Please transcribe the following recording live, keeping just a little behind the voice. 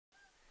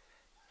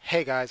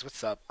Hey guys,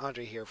 what's up?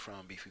 Andre here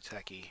from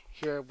Bifuteki,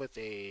 here with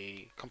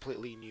a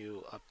completely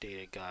new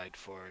updated guide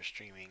for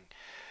streaming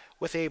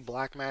with a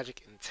Blackmagic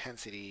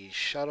Intensity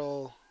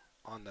shuttle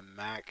on the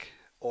Mac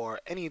or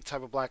any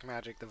type of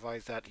Blackmagic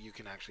device that you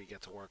can actually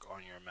get to work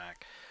on your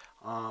Mac.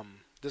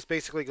 This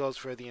basically goes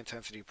for the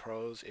Intensity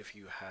Pros if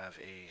you have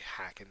a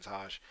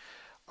Hackintosh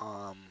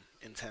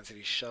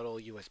Intensity Shuttle,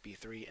 USB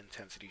 3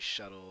 Intensity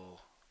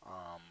Shuttle,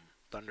 um,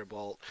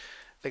 Thunderbolt,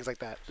 things like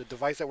that. The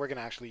device that we're going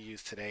to actually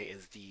use today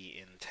is the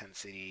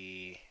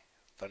Intensity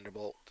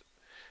Thunderbolt.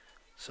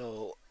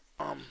 So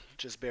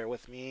just bear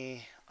with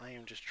me. I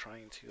am just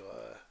trying to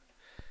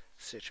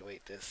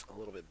situate this a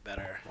little bit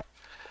better.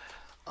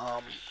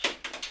 Um,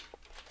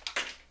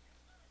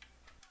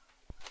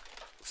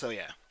 so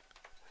yeah,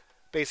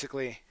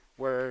 basically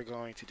we're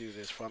going to do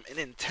this from an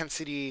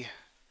Intensity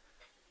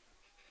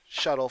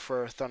Shuttle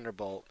for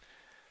Thunderbolt.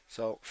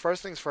 So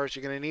first things first,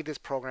 you're going to need this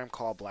program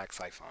called Black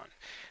Siphon.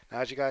 Now,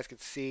 as you guys can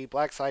see,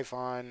 Black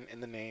Siphon in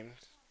the name,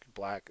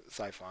 Black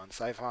Siphon.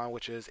 Siphon,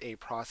 which is a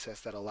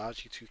process that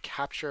allows you to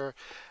capture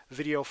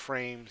video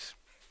frames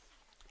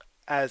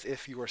as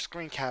if you were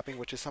screen capping,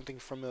 which is something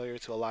familiar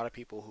to a lot of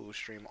people who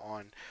stream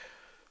on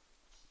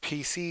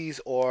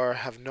PCs or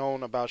have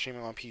known about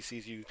streaming on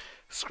PCs. You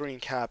screen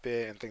cap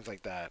it and things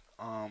like that.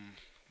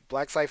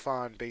 Black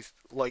Siphon,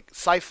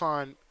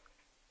 Siphon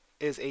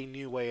is a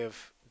new way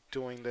of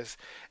doing this.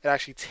 It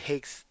actually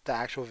takes the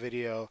actual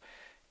video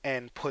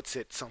and puts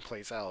it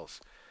someplace else.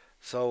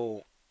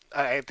 So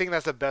I think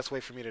that's the best way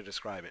for me to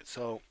describe it.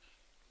 So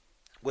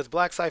with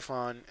Black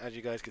Siphon, as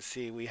you guys can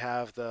see, we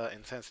have the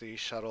Intensity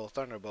Shuttle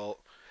Thunderbolt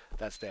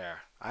that's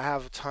there. I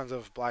have tons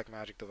of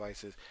Blackmagic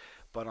devices,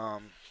 but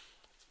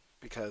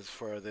because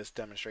for this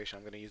demonstration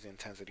I'm going to use the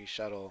Intensity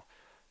Shuttle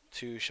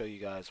to show you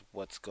guys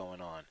what's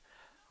going on.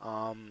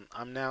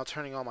 I'm now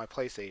turning on my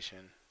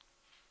PlayStation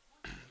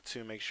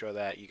to make sure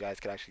that you guys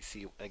can actually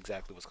see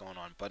exactly what's going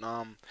on. But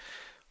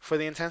for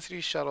the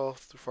Intensity Shuttle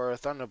for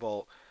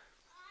Thunderbolt,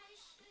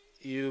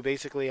 you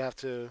basically have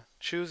to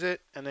choose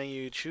it, and then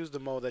you choose the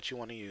mode that you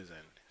want to use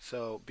in.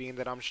 So being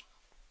that I'm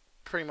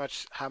pretty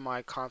much have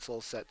my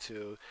console set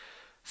to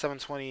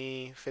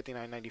 720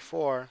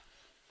 5994,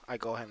 I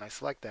go ahead and I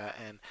select that,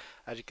 and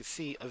as you can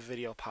see, a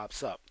video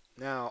pops up.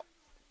 Now,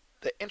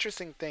 the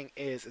interesting thing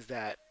is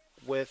that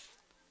with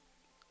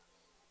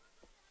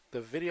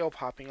the video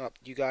popping up,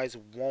 you guys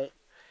won't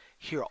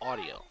hear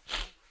audio.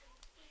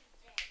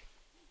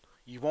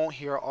 You won't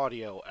hear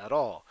audio at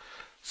all.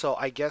 So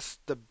I guess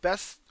the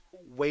best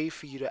way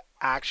for you to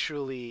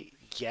actually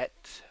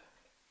get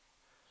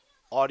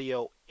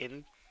audio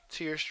into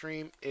your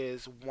stream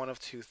is one of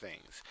two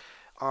things.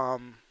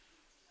 Um,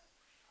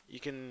 you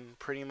can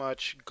pretty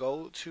much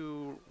go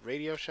to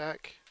Radio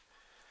Shack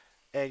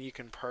and you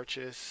can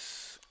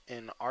purchase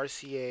an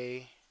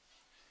RCA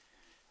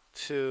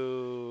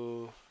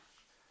to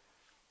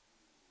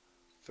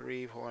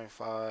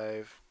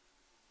 3.5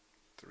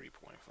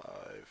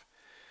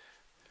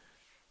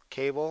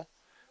 cable,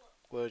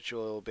 which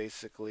will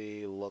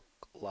basically look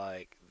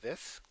like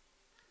this.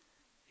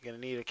 You're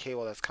going to need a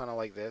cable that's kind of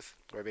like this,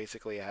 where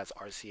basically it has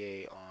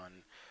RCA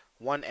on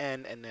one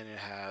end and then it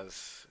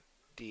has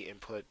the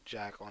input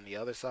jack on the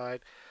other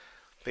side.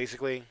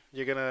 Basically,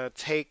 you're going to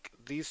take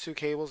these two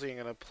cables and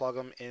you're going to plug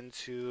them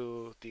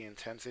into the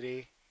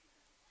Intensity.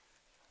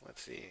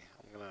 Let's see,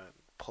 I'm going to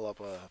pull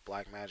up a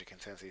Blackmagic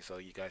Intensity so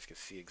you guys can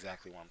see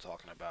exactly what I'm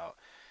talking about.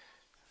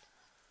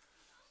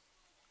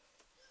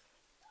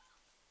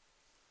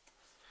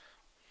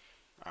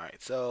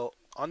 Alright, so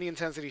on the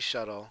Intensity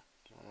Shuttle,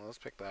 well, let's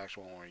pick the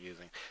actual one we're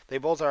using. They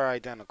both are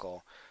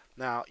identical.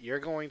 Now, you're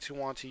going to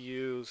want to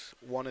use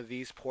one of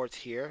these ports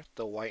here,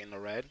 the white and the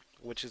red,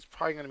 which is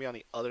probably going to be on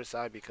the other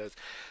side because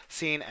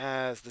seeing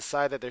as the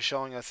side that they're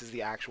showing us is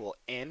the actual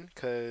in,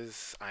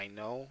 because I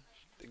know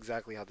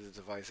exactly how this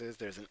device is.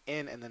 There's an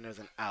in and then there's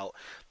an out.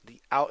 The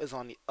out is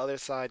on the other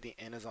side, the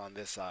in is on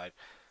this side.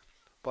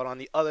 But on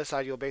the other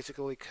side, you'll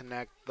basically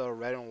connect the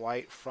red and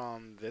white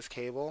from this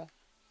cable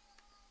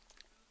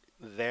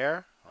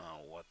there. Oh,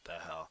 what the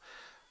hell.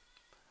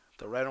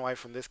 The red and white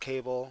from this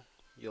cable,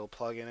 you'll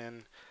plug it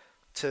in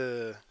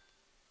to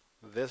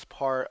this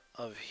part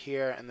of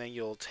here, and then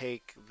you'll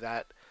take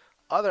that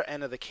other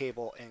end of the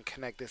cable and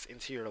connect this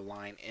into your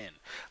line in.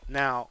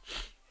 Now,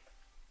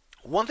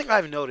 one thing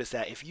I've noticed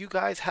that if you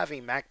guys have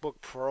a MacBook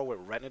Pro with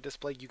Retina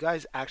display, you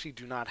guys actually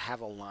do not have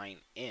a line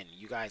in.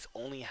 You guys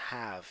only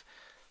have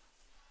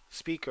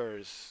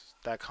speakers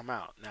that come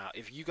out. Now,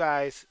 if you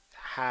guys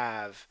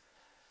have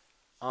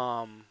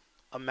a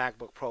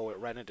MacBook Pro with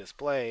Retina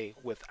display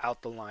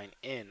without the line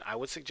in, I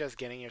would suggest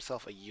getting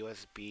yourself a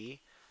USB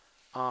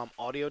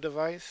audio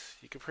device.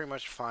 You can pretty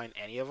much find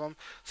any of them,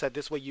 so that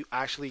this way you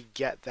actually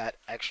get that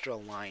extra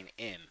line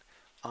in.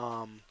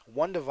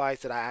 One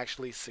device that I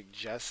actually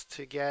suggest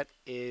to get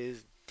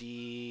is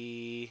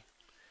the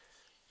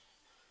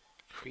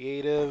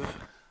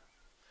Creative.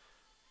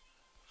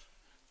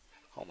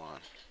 Hold on.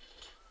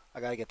 I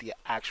gotta get the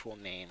actual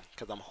name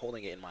because I'm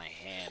holding it in my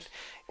hand.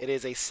 It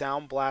is a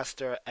Sound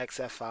Blaster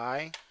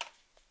XFI.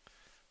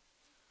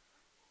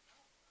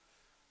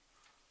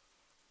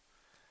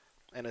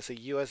 and it's a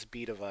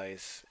USB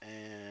device,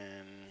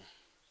 and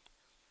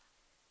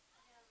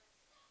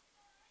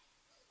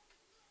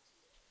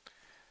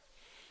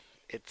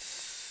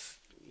it's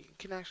you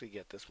can actually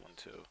get this one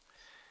too.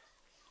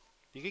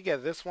 You could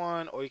get this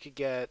one, or you could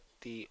get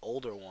the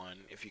older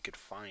one if you could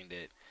find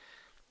it.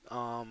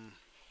 Um,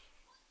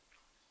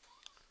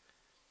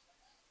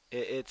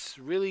 it's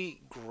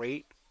really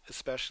great,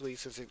 especially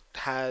since it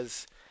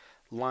has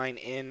line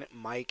in,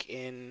 mic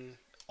in,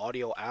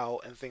 audio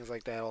out, and things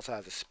like that. It also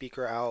has a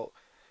speaker out,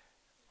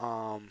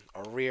 a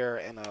rear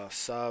and a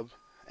sub,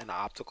 and an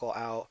optical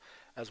out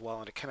as well,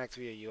 and it connects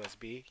via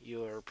USB.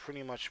 You're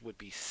pretty much would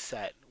be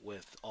set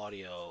with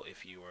audio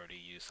if you were to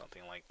use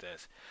something like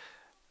this.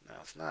 Now,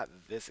 it's not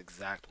this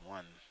exact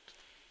one.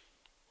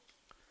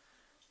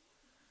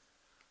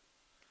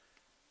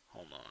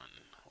 Hold on.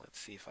 Let's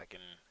see if I can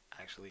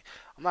actually.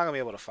 I'm not gonna be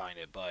able to find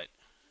it, but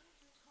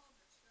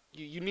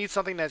you need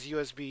something that's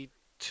USB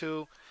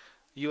 2,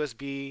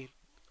 USB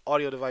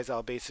audio device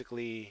that'll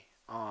basically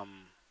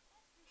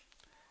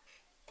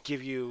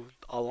give you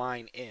a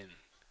line in,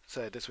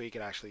 so that this way you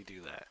can actually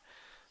do that.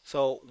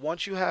 So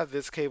once you have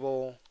this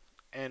cable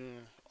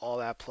and all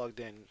that plugged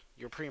in,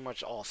 you're pretty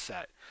much all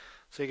set.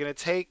 So you're gonna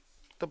take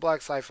the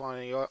black siphon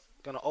and you're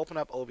gonna open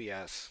up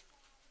OBS.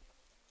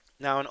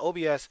 Now in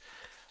OBS,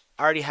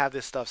 I already have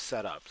this stuff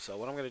set up. So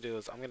what I'm gonna do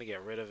is I'm gonna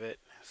get rid of it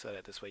so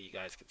that this way you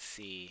guys can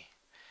see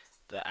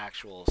the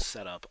actual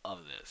setup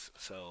of this.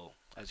 So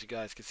as you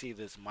guys can see,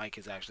 this mic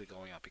is actually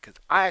going up because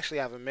I actually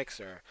have a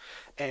mixer,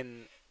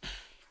 and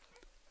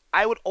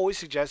I would always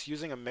suggest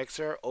using a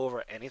mixer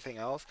over anything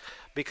else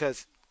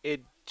because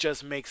it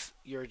just makes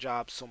your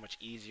job so much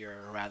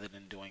easier rather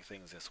than doing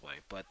things this way.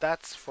 But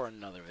that's for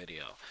another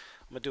video.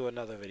 I'm gonna do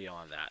another video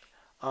on that.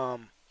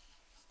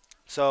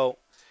 So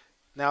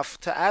now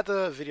to add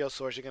the video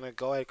source, you're gonna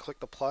go ahead and click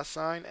the plus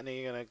sign, and then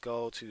you're gonna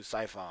go to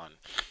siphon.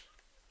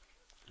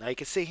 Now you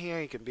can see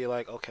here, you can be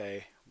like,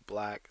 okay,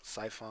 black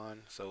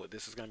siphon. So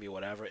this is gonna be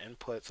whatever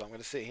input. So I'm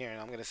gonna sit here and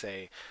I'm gonna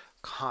say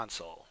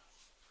console.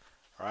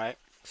 All right.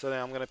 So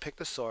then I'm going to pick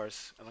the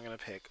source, and I'm going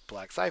to pick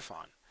black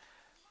siphon.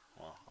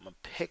 Well, I'm going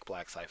to pick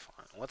black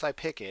siphon. Once I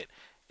pick it,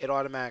 it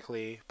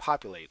automatically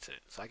populates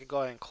it. So I can go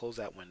ahead and close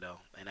that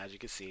window, and as you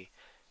can see,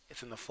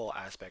 it's in the full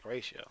aspect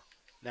ratio.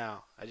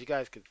 Now, as you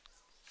guys can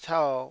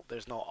tell,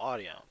 there's no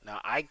audio.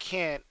 Now, I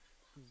can't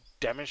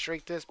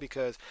demonstrate this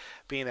because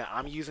being that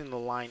I'm using the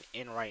line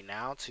in right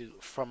now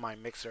from my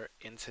mixer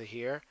into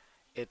here,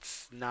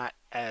 it's not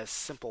as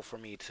simple for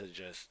me to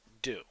just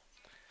do.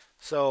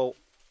 So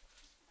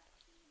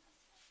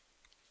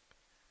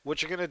what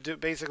you're going to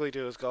basically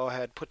do is go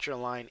ahead, put your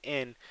line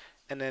in,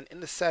 and then in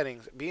the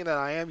settings, being that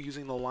I am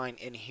using the line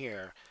in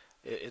here,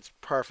 it's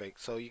perfect.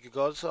 So you can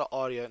go to the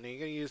audio, and then you're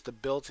going to use the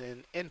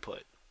built-in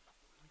input.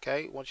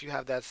 Okay, once you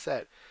have that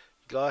set,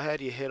 go ahead,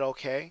 you hit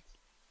OK.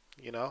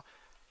 You know,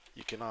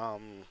 you can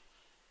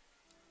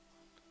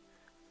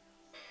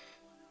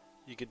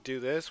you could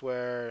do this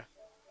where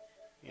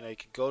you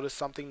could go to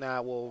something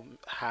that will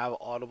have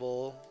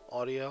audible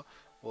audio.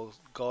 We'll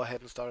go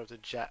ahead and start with the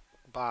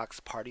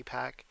Jackbox Party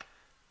Pack.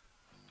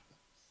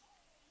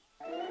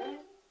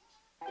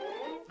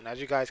 And as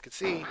you guys can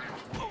see,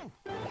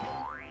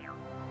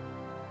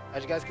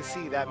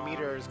 that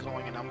meter is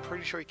going, and I'm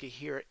pretty sure you can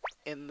hear it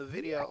in the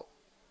video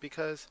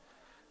because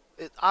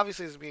it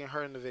obviously is being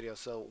heard in the video.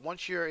 So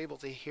once you're able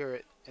to hear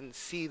it and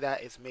see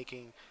that it's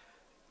making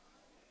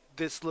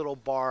this little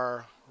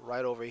bar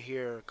right over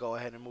here go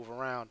ahead and move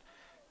around,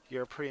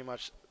 you're pretty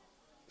much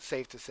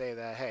safe to say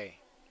that, hey,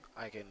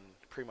 I can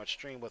pretty much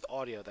stream with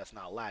audio that's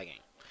not lagging.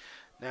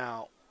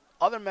 Now,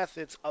 other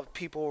methods of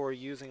people were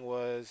using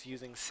was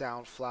using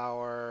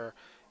Soundflower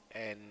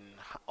and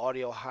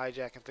Audio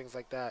Hijack and things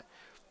like that.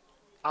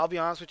 I'll be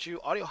honest with you,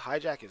 Audio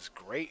Hijack is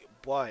great,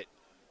 but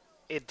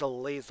it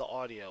delays the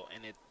audio,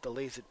 and it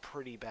delays it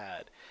pretty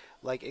bad.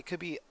 Like, it could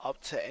be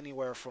up to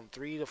anywhere from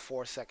 3 to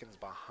 4 seconds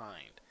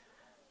behind.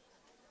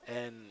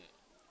 And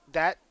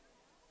that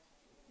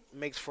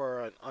makes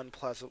for an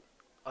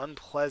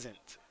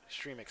unpleasant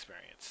stream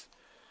experience.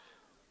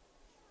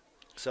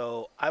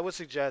 So I would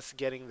suggest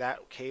getting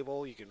that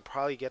cable. You can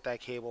probably get that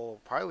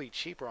cable probably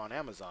cheaper on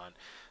Amazon.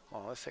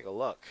 Well, let's take a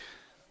look.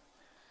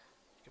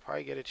 You can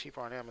probably get it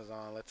cheaper on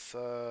Amazon. Let's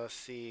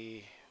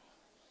see.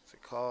 What's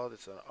it called?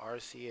 It's an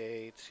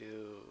RCA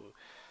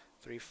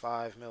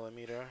 235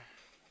 millimeter.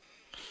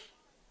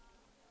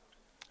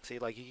 See,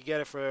 like you can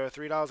get it for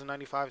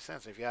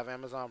 $3.95. If you have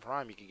Amazon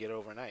Prime, you can get it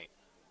overnight.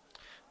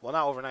 Well,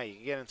 not overnight. You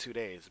can get it in 2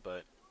 days.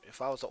 But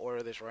if I was to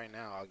order this right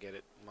now, I'll get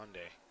it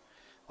Monday.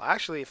 Well,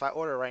 actually, if I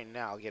order right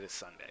now, I'll get it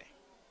Sunday.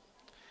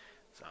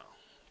 So,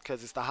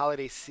 because it's the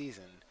holiday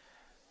season,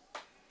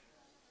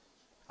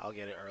 I'll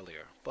get it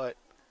earlier. But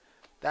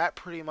that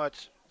pretty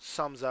much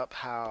sums up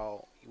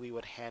how we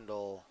would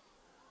handle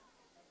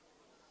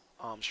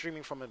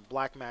streaming from a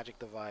Blackmagic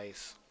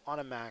device on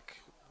a Mac.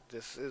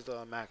 This is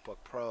the MacBook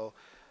Pro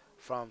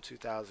from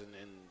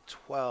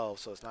 2012,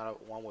 so it's not a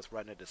one with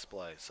Retina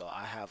display. So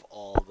I have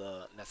all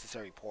the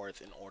necessary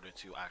ports in order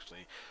to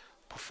actually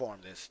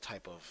perform this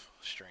type of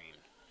stream.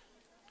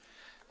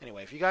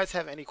 Anyway, if you guys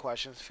have any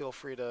questions, feel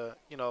free to,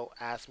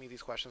 ask me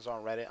these questions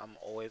on Reddit. I'm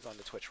always on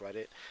the Twitch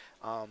Reddit.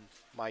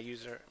 My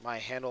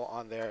handle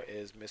on there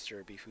is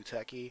Mr.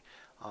 Bifuteki.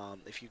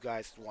 If you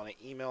guys want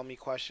to email me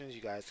questions,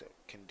 you guys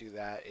can do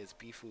that. It's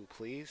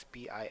bifuplease,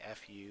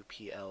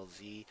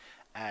 BIFUPLZ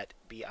at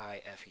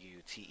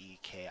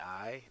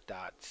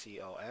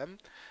BIFUTEKI.com.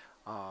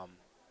 Um,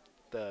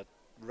 the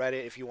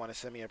Reddit, if you want to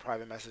send me a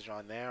private message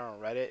on there on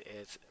Reddit,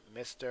 it's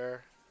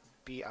Mr.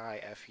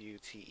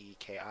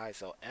 Bifuteki.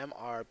 So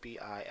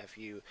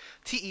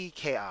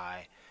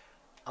MRBIFUTEKI.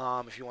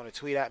 If you want to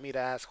tweet at me to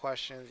ask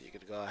questions, you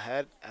could go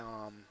ahead.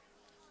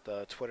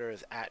 The Twitter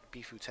is at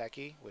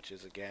Bifuteki, which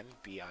is again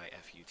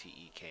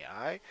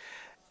Bifuteki.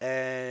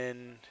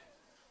 And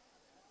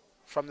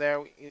from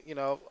there,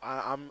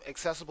 I'm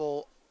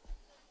accessible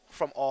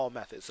from all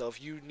methods. So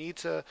if you need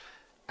to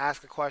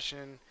ask a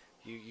question,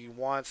 you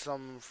want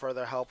some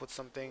further help with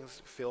some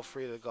things, feel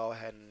free to go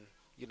ahead and,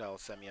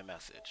 send me a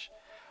message.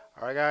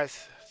 All right,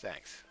 guys.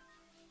 Thanks.